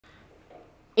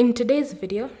In today's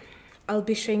video, I'll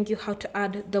be showing you how to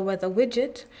add the weather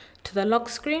widget to the lock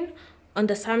screen on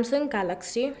the Samsung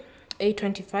Galaxy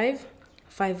A25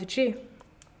 5G.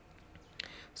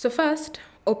 So first,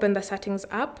 open the Settings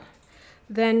app,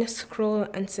 then scroll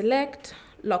and select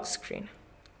Lock Screen.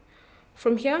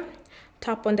 From here,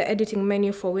 tap on the editing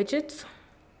menu for widgets,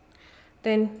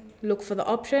 then look for the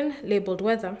option labeled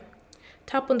Weather.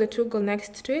 Tap on the toggle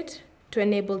next to it to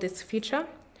enable this feature.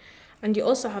 And you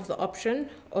also have the option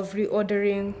of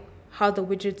reordering how the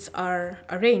widgets are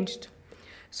arranged.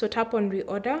 So tap on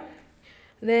Reorder,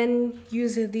 then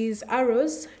use these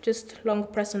arrows, just long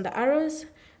press on the arrows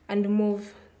and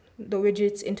move the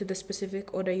widgets into the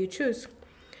specific order you choose.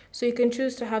 So you can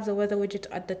choose to have the weather widget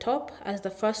at the top as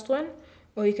the first one,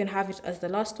 or you can have it as the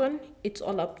last one. It's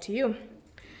all up to you.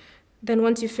 Then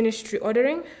once you've finished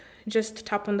reordering, just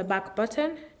tap on the back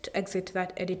button to exit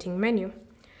that editing menu.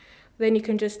 Then you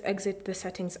can just exit the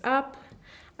Settings app,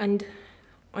 and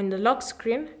on the lock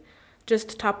screen,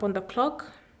 just tap on the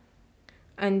clock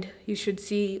and you should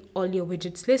see all your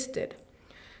widgets listed.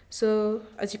 So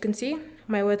as you can see,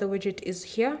 my weather widget is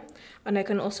here, and I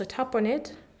can also tap on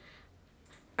it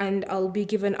and I'll be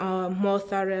given a more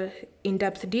thorough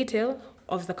in-depth detail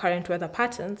of the current weather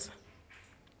patterns.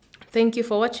 Thank you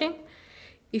for watching.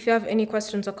 If you have any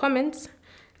questions or comments,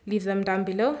 leave them down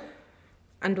below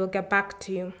and we'll get back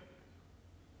to you.